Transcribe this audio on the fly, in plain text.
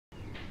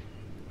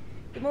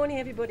Good morning,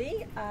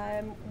 everybody.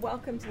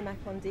 Welcome to the Mas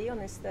Candille on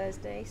this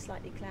Thursday,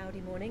 slightly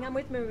cloudy morning. I'm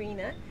with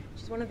Marina.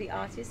 She's one of the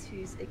artists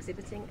who's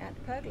exhibiting at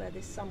Pergola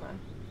this summer.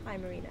 Hi,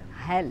 Marina.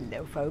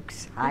 Hello,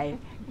 folks. Hi,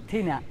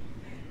 Tina.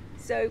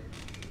 So,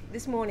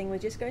 this morning we're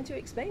just going to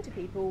explain to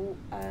people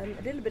a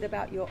little bit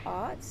about your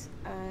art,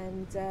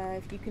 and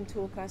if you can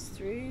talk us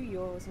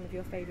through some of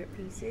your favourite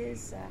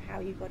pieces, how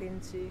you got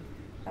into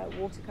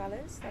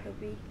watercolours, that would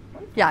be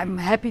wonderful. Yeah, I'm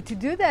happy to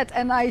do that,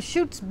 and I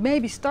should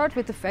maybe start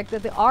with the fact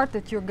that the art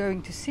that you're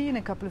going to see in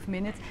a couple of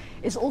minutes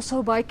is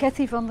also by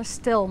Cathie Van Der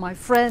Stel, my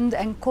friend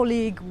and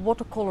colleague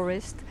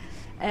watercolorist,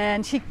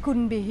 and she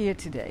couldn't be here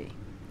today.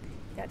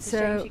 That's a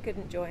shame she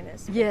couldn't join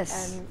us.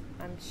 Yes.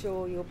 I'm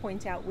sure you'll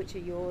point out which are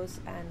yours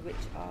and which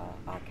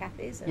are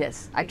Cathie's.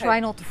 Yes, I try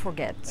not to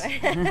forget.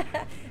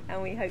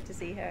 And we hope to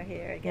see her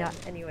here again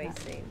anyway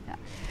soon. Yeah.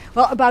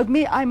 Well, about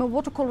me, I'm a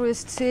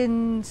watercolorist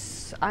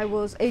since I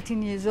was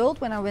 18 years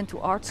old when I went to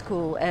art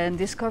school and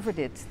discovered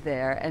it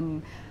there.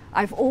 And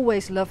I've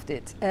always loved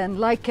it. And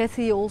like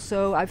Cathie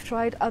also, I've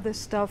tried other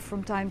stuff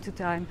from time to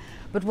time.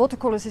 But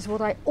watercolors is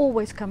what I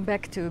always come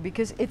back to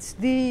because it's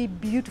the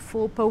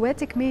beautiful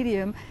poetic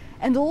medium,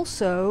 and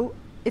also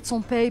it's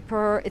on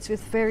paper, it's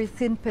with very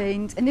thin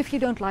paint, and if you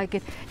don't like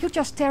it, you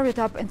just tear it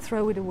up and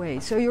throw it away.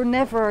 So you're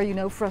never,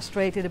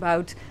 frustrated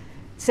about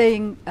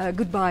saying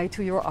goodbye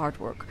to your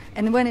artwork.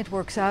 And when it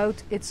works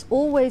out, it's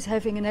always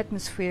having an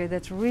atmosphere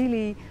that's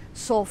really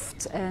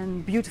soft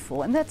and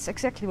beautiful, and that's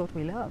exactly what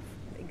we love.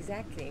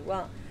 Exactly.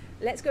 Well,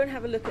 let's go and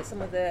have a look at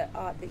some of the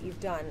art that you've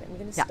done. I'm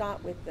going to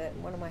start with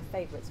one of my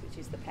favourites, which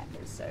is the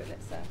peppers. So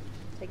let's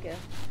take a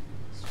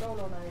stroll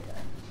on over.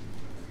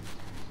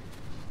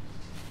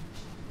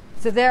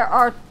 So there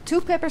are two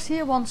peppers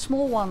here, one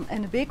small one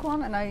and a big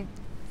one, and I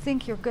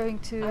think you're going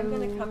to... I'm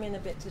going to come in a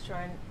bit to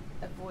try and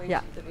avoid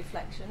the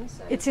reflection.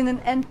 So it's in an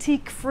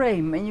antique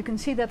frame, and you can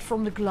see that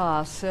from the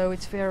glass, so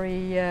it's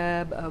very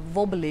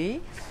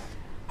wobbly.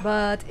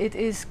 But it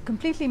is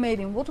completely made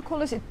in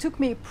watercolors. It took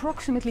me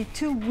approximately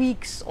 2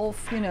 weeks of,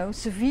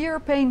 severe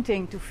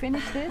painting to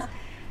finish this.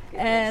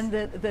 And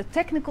the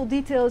technical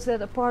details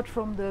that, apart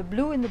from the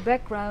blue in the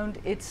background,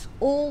 it's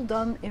all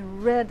done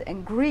in red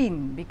and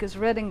green, because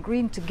red and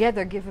green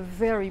together give a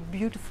very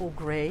beautiful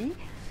grey.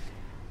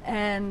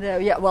 And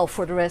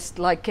for the rest,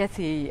 like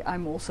Cathie,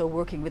 I'm also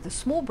working with a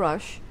small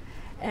brush.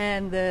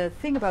 And the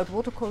thing about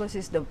watercolors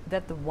is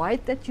that the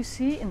white that you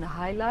see in the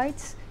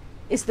highlights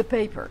is the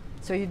paper.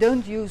 So you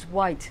don't use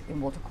white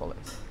in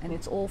watercolors, and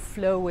it's all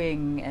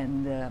flowing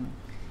and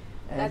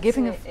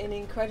giving an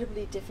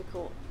incredibly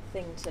difficult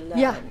thing to learn,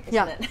 isn't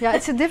it? Yeah,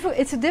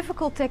 it's a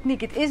difficult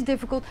technique. It is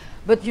difficult,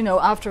 but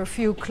after a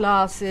few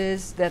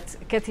classes that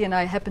Cathie and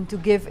I happen to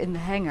give in the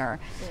hangar,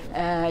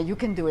 you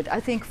can do it. I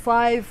think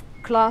 5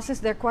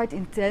 classes, they're quite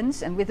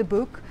intense and with a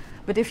book,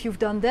 but if you've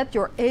done that,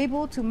 you're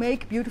able to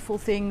make beautiful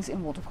things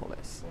in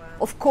watercolors. Wow.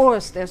 Of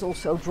course, there's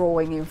also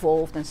drawing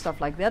involved and stuff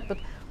like that, but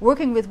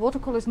working with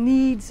watercolors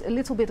needs a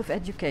little bit of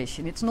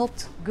education. It's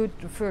not good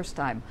the first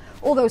time,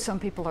 although some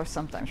people are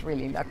sometimes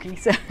really lucky.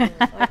 So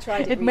I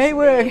tried it may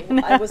work.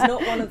 I was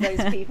not one of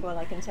those people,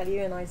 I can tell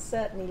you, and I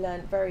certainly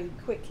learned very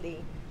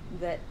quickly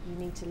that you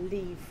need to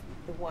leave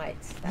the white.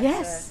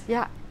 Yes,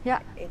 yeah.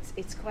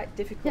 It's quite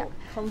difficult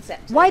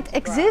concept. White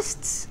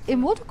exists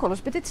in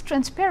watercolors, but it's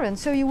transparent,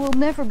 so you will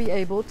never be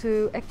able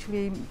to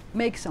actually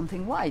make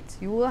something white.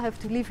 You will have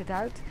to leave it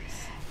out.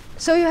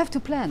 So you have to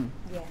plan.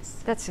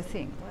 Yes, that's the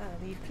thing.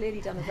 Wow, you've clearly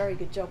done a very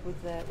good job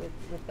with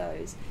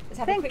those. Let's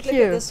have a quick Thank look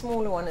you. at the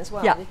smaller one as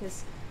well,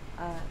 because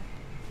you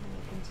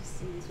can just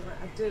see this one.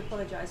 I do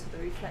apologise for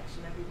the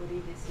reflection,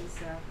 everybody. This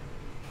is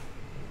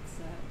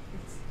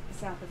it's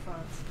the south of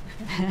France.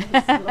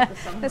 There's a lot of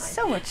sunlight. There's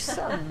so much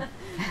sun.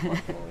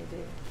 What more we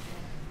do?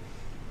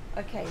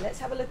 Yeah. Okay, let's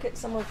have a look at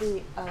some of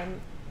the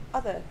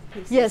other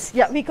pieces.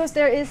 Yes, because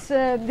there is.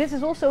 This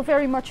is also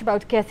very much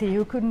about Cathie,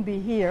 who couldn't be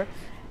here.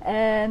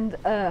 And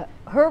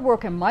her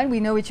work and mine, we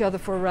know each other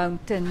for around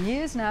 10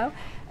 years now,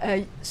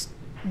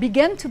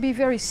 began to be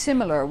very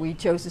similar. We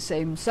chose the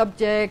same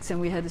subjects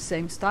and we had the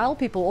same style.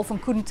 People often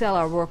couldn't tell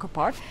our work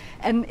apart.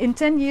 And in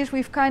 10 years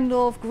we've kind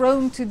of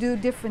grown to do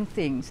different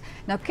things.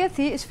 Now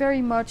Cathie is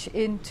very much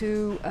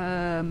into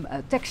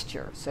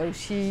texture. So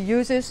she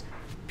uses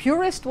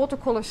purest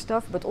watercolor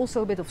stuff, but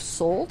also a bit of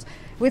salt,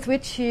 with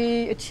which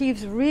she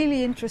achieves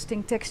really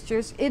interesting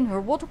textures in her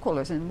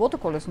watercolors. And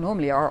watercolors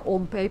normally are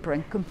on paper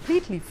and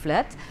completely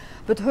flat,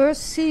 but hers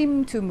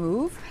seem to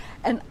move.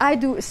 And I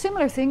do a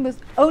similar thing, but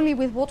only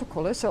with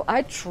watercolors. So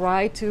I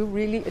try to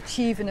really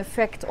achieve an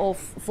effect of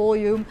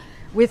volume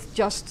with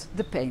just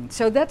the paint.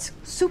 So that's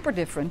super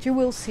different. You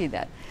will see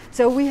that.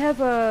 So we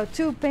have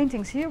 2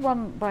 paintings here,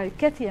 one by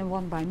Cathie and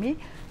one by me.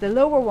 The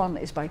lower one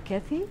is by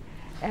Cathie,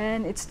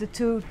 and it's the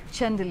 2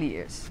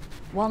 chandeliers.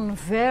 One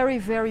very,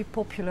 very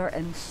popular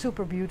and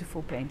super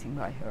beautiful painting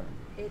by her.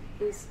 It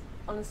is,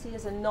 honestly,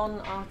 as a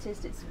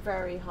non-artist, it's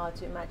very hard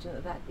to imagine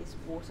that is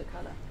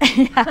watercolour.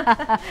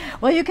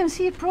 Well, you can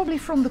see it probably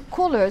from the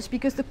colours,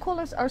 because the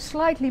colours are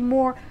slightly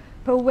more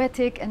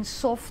poetic and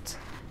soft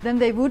than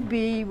they would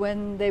be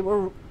when they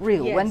were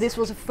real. Yes. When this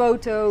was a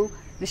photo,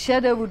 The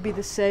shadow would be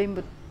the same,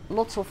 but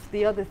lots of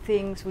the other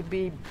things would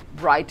be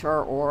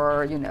brighter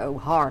or, you know,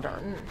 harder.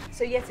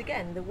 So yet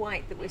again, the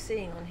white that we're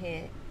seeing on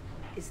here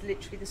is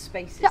literally the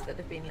spaces that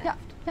have been left.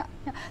 Yeah.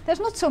 There's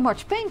not so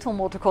much paint on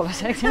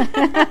watercolors actually.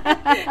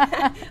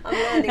 I'm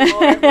learning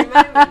more every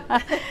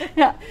moment.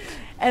 Yeah.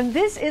 And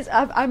this is,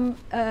 I'm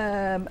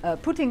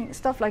putting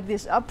stuff like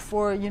this up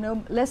for, you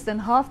know, less than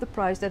half the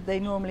price that they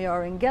normally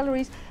are in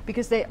galleries,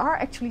 because they are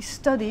actually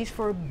studies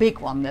for a big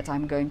one that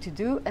I'm going to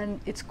do,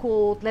 and it's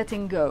called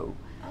Letting Go.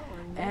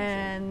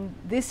 And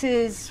this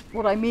is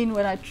what I mean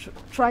when I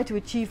try to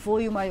achieve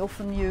volume. I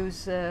often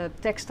use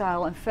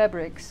textile and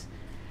fabrics.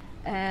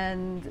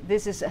 And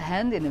this is a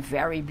hand in a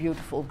very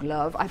beautiful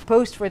glove. I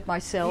posed for it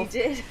myself.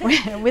 You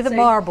did? With a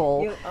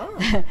marble.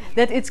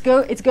 That it's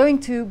going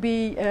to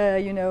be,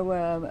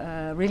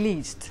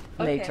 released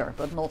later,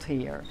 but not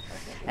here.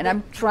 Okay. And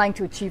I'm trying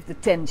to achieve the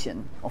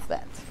tension of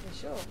that. For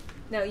sure.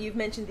 Now, you've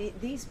mentioned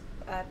these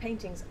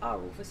paintings are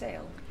all for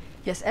sale.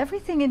 Yes,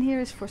 everything in here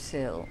is for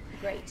sale.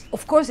 Great.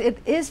 Of course it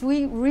is.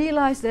 We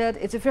realize that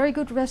it's a very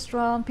good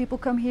restaurant. People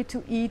come here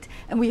to eat,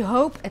 and we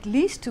hope at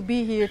least to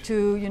be here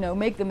to, you know,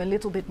 make them a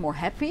little bit more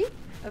happy,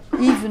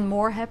 even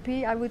more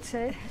happy, I would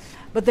say.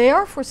 But they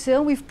are for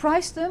sale. We've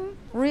priced them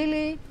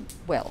really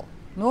well.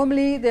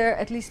 Normally they're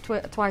at least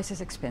twice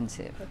as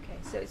expensive. Okay,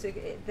 so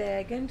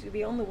they're going to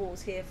be on the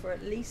walls here for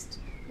at least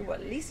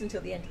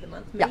until the end of the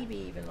month, maybe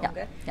even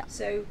longer. Yeah.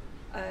 So.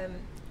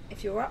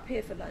 If you're up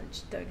here for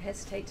lunch, don't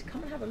hesitate to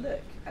come and have a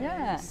look.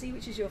 See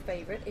which is your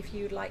favourite. If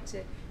you'd like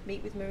to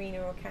meet with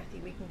Marina or Cathie,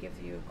 we can give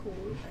you a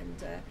call.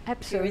 And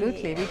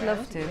absolutely, we'd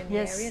love to.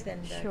 Yes, area,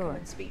 then come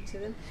and speak to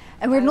them.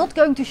 And we're not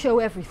going to show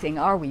everything,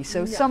 are we?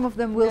 So some of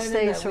them will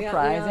stay a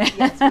surprise.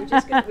 Yes,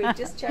 we've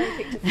just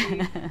cherry-picked a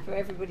few for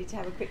everybody to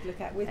have a quick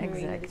look at with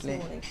Marina this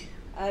morning.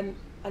 And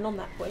on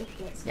that point,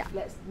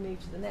 let's move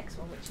to the next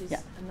one, which is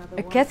another one.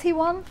 A Cathie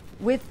one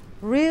with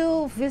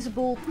real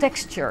visible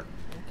texture.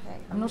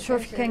 I'm not sure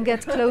if you can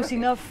get close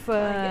enough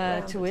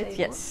to it.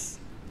 Yes.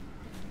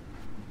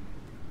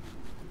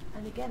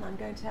 And again, I'm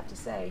going to have to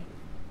say,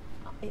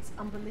 it's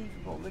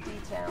unbelievable, the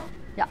detail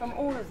from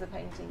all of the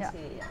paintings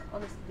here.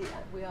 Honestly,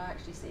 we are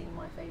actually seeing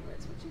my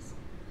favourites, which is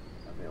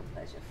a real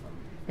pleasure from.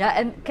 Yeah,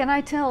 and can I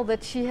tell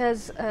that she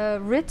has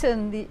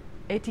written the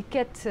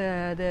etiquette,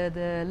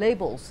 the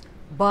labels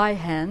by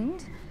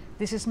hand.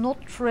 This is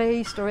not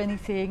traced or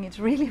anything. It's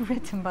really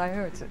written by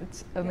her.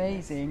 It's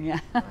amazing.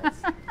 Yes.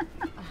 Yeah.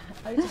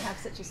 Oh, to have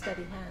such a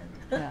steady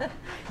hand.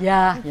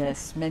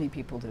 Yes, many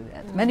people do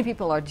that. Many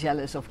people are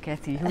jealous of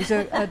Cathie, who's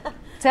a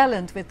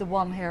talent with the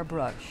one hair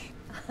brush.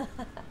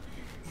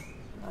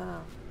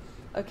 Wow.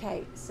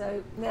 Okay,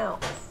 so now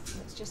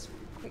let's just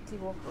quickly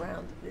walk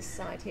around this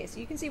side here.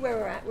 So you can see where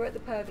we're at. We're at the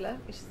Pergola,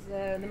 which is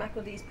the Mas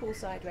Candille's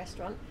poolside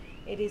restaurant.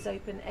 It is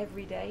open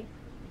every day,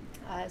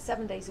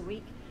 7 days a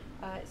week.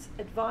 It's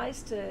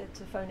advised to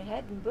phone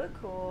ahead and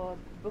book or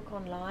book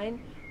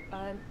online.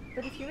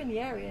 But if you're in the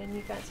area and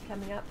you fancy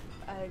coming up,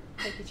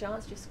 take a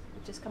chance,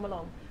 just come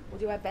along. We'll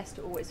do our best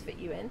to always fit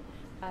you in.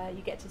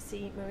 You get to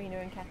see Marina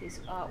and Cathie's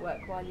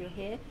artwork while you're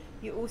here.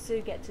 You also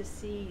get to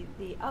see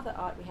the other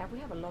art we have. We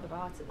have a lot of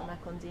art at the Mas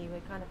Candille. We're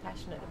kind of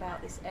passionate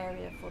about this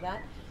area for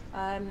that.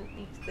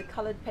 The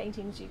coloured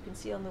paintings you can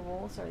see on the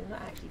wall, sorry, they're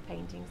not actually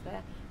paintings,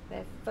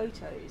 they're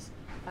photos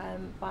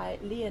by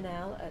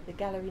Lionel at the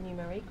Galerie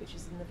Numérique, which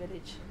is in the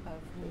village of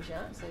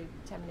Mougins, so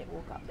 10-minute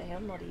walk up the hill,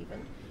 not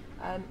even.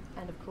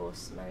 And of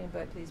course, Marion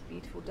Berkeley's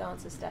beautiful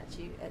dancer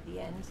statue at the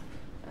end.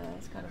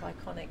 It's kind of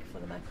iconic for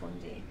the Mas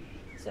Candille.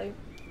 So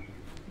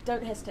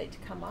don't hesitate to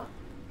come up.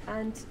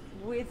 And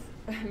with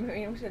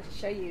Marion, I'm going to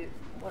show you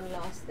one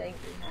last thing.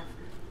 We have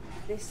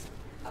this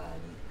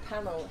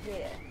panel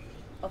here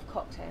of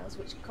cocktails,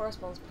 which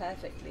corresponds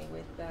perfectly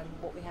with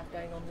what we have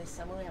going on this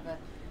summer. We have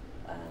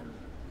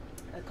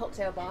a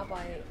cocktail bar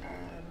by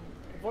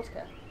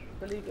vodka.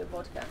 Beluga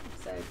vodka,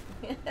 so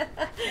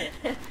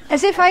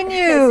as if I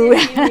knew.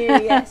 As if you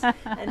knew, yes,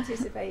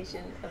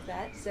 anticipation of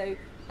that. So,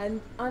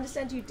 and I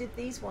understand you did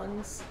these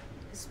ones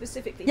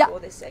specifically for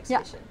this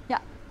exhibition. Yeah.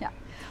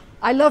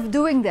 I love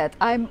doing that.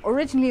 I'm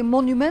originally a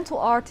monumental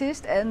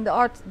artist, and the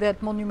art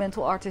that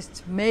monumental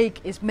artists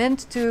make is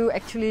meant to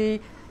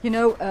actually,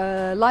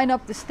 line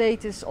up the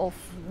status of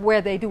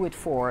where they do it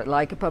for,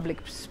 like a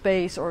public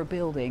space or a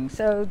building.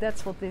 So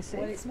that's what this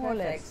is, it's more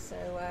perfect. So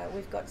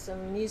we've got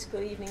some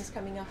musical evenings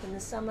coming up in the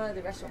summer.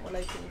 The restaurant will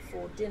open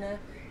for dinner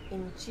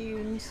in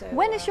June. So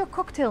when is your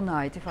cocktail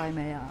night, if I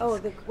may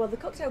ask? The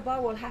cocktail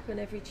bar will happen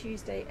every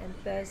Tuesday and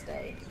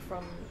Thursday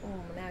from.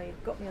 Now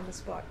you've got me on the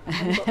spot. I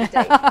haven't got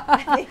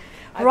the date.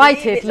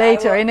 Write it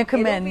later in a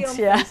comment. It'll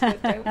be on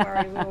Facebook, don't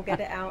worry, we will get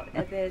it out.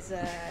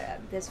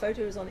 There's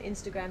photos on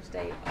Instagram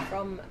today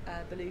from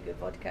Beluga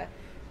Vodka,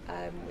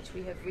 which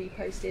we have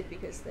reposted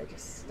because they're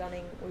just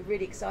stunning. We're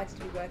really excited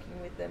to be working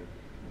with them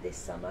this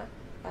summer.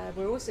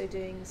 We're also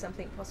doing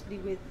something possibly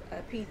with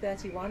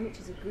P31, which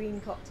is a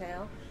green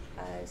cocktail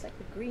It's like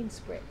a green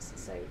spritz.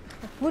 So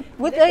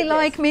would they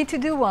like me to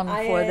do one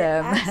for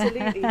them?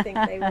 Absolutely think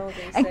they will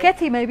do. And so,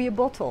 Cathie, maybe a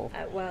bottle.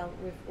 Well,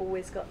 we've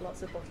always got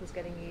lots of bottles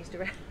getting used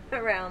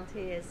around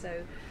here.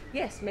 So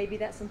yes, maybe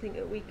that's something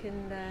that we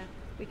can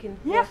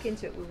work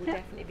into it. We will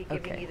definitely be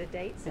giving you the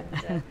dates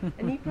and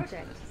a new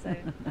project. So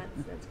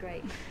that's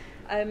great.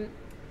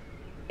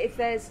 If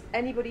there's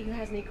anybody who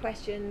has any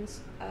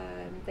questions,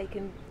 they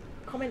can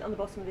comment on the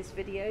bottom of this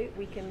video.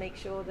 We can make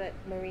sure that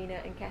Marina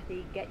and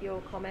Cathie get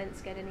your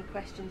comments, get any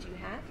questions you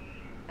have,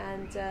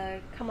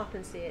 and come up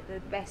and see it. The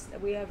best.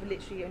 We have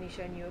literally only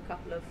shown you a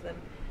couple of them.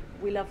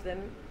 We love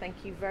them.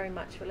 Thank you very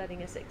much for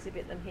letting us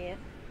exhibit them here.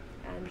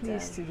 And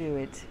pleased to do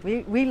it.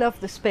 We love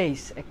the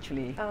space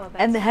actually,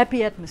 and the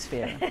happy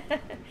atmosphere.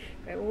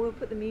 Great. Well, we'll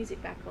put the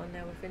music back on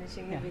now. We're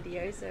finishing the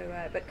video.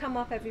 So, but come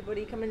up,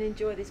 everybody. Come and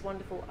enjoy this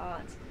wonderful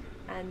art.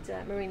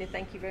 And Marina,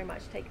 thank you very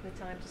much for taking the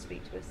time to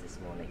speak to us this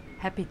morning.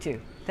 Happy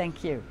to.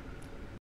 Thank you.